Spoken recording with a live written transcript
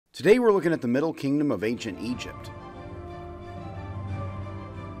Today we're looking at the Middle Kingdom of ancient Egypt.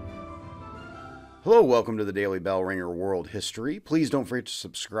 Hello, welcome to the Daily Bellringer World History. Please don't forget to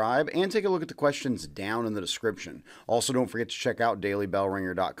subscribe and take a look at the questions down in the description. Also, don't forget to check out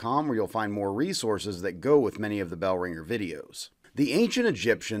dailybellringer.com where you'll find more resources that go with many of the Bellringer videos. The ancient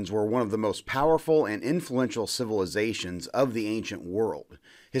Egyptians were one of the most powerful and influential civilizations of the ancient world.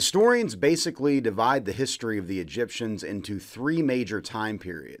 Historians basically divide the history of the Egyptians into three major time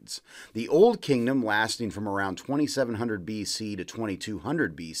periods. The Old Kingdom lasting from around 2700 BC to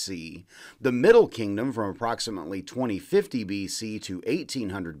 2200 BC, the Middle Kingdom from approximately 2050 BC to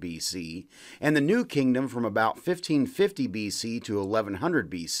 1800 BC, and the New Kingdom from about 1550 BC to 1100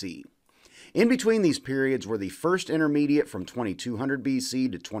 BC. In between these periods were the first intermediate from 2200 BC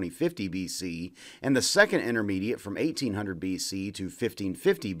to 2050 BC, and the second intermediate from 1800 BC to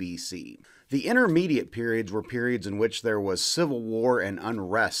 1550 BC. The intermediate periods were periods in which there was civil war and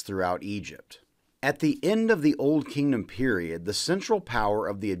unrest throughout Egypt. At the end of the Old Kingdom period, the central power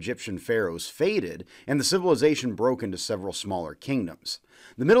of the Egyptian pharaohs faded, and the civilization broke into several smaller kingdoms.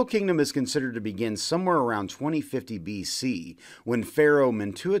 The Middle Kingdom is considered to begin somewhere around 2050 BC, when Pharaoh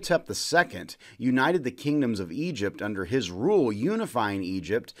Mentuhotep II united the kingdoms of Egypt under his rule, unifying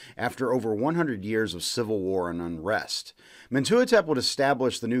Egypt after over 100 years of civil war and unrest. Mentuhotep would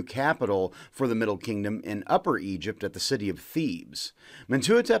establish the new capital for the Middle Kingdom in Upper Egypt at the city of Thebes.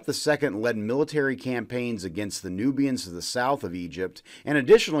 Mentuhotep II led military campaigns against the Nubians to the south of Egypt, and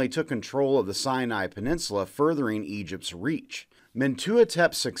additionally took control of the Sinai Peninsula, furthering Egypt's reach.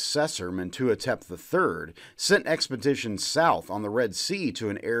 Mentuhotep's successor, Mentuhotep III, sent expeditions south on the Red Sea to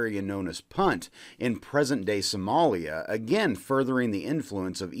an area known as Punt in present-day Somalia, again furthering the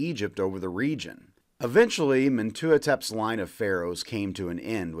influence of Egypt over the region. Eventually, Mentuhotep's line of pharaohs came to an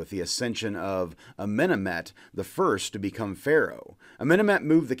end with the ascension of Amenemhet I to become pharaoh. Amenemhet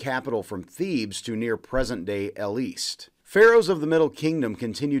moved the capital from Thebes to near present-day Elis. Pharaohs of the Middle Kingdom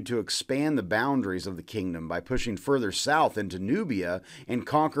continued to expand the boundaries of the kingdom by pushing further south into Nubia and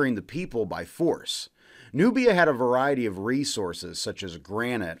conquering the people by force. Nubia had a variety of resources such as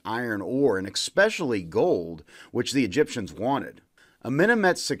granite, iron ore, and especially gold, which the Egyptians wanted.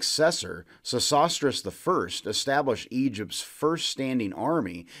 Amenemhet's successor, Sesostris I, established Egypt's first standing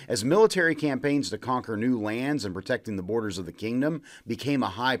army as military campaigns to conquer new lands and protecting the borders of the kingdom became a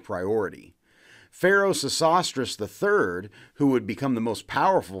high priority. Pharaoh Sesostris III, who would become the most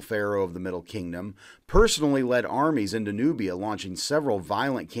powerful pharaoh of the Middle Kingdom, personally led armies into Nubia, launching several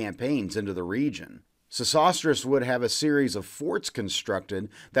violent campaigns into the region. Sesostris would have a series of forts constructed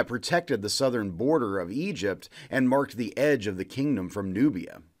that protected the southern border of Egypt and marked the edge of the kingdom from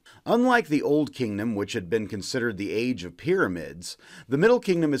Nubia. Unlike the Old Kingdom, which had been considered the age of pyramids, the Middle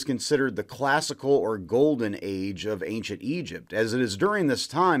Kingdom is considered the classical or golden age of ancient Egypt, as it is during this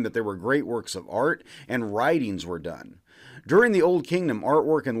time that there were great works of art and writings were done. During the Old Kingdom,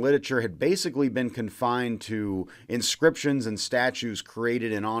 artwork and literature had basically been confined to inscriptions and statues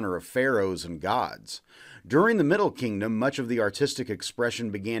created in honor of pharaohs and gods. During the Middle Kingdom, much of the artistic expression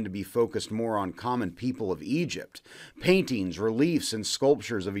began to be focused more on common people of Egypt. Paintings, reliefs, and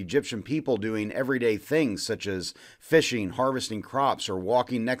sculptures of Egyptian people doing everyday things such as fishing, harvesting crops, or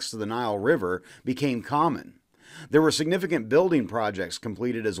walking next to the Nile River became common. There were significant building projects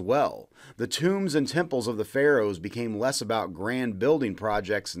completed as well. The tombs and temples of the pharaohs became less about grand building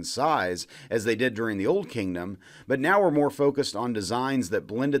projects and size as they did during the Old Kingdom, but now were more focused on designs that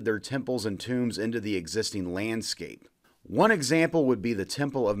blended their temples and tombs into the existing landscape. One example would be the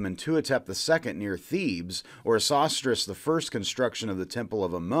Temple of Mentuhotep II near Thebes, or Sesostris I's construction of the Temple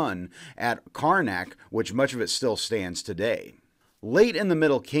of Amun at Karnak, which much of it still stands today. Late in the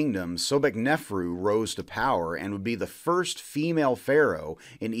Middle Kingdom, Sobeknefru rose to power and would be the first female pharaoh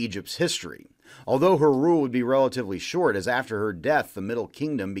in Egypt's history, although her rule would be relatively short, as after her death the Middle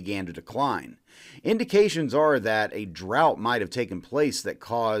Kingdom began to decline. Indications are that a drought might have taken place that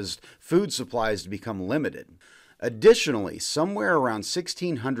caused food supplies to become limited. Additionally, somewhere around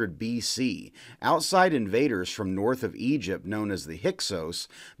 1600 BC, outside invaders from north of Egypt known as the Hyksos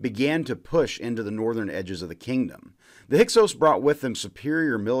began to push into the northern edges of the kingdom. The Hyksos brought with them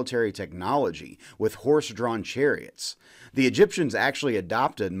superior military technology with horse-drawn chariots. The Egyptians actually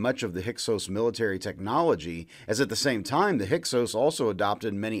adopted much of the Hyksos military technology, as at the same time the Hyksos also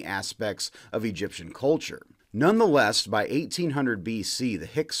adopted many aspects of Egyptian culture. Nonetheless, by 1800 BC, the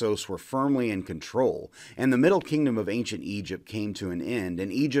Hyksos were firmly in control, and the Middle Kingdom of ancient Egypt came to an end,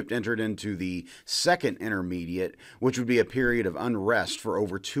 and Egypt entered into the Second Intermediate, which would be a period of unrest for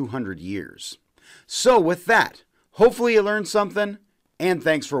over 200 years. So with that, hopefully you learned something, and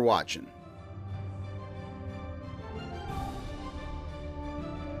thanks for watching.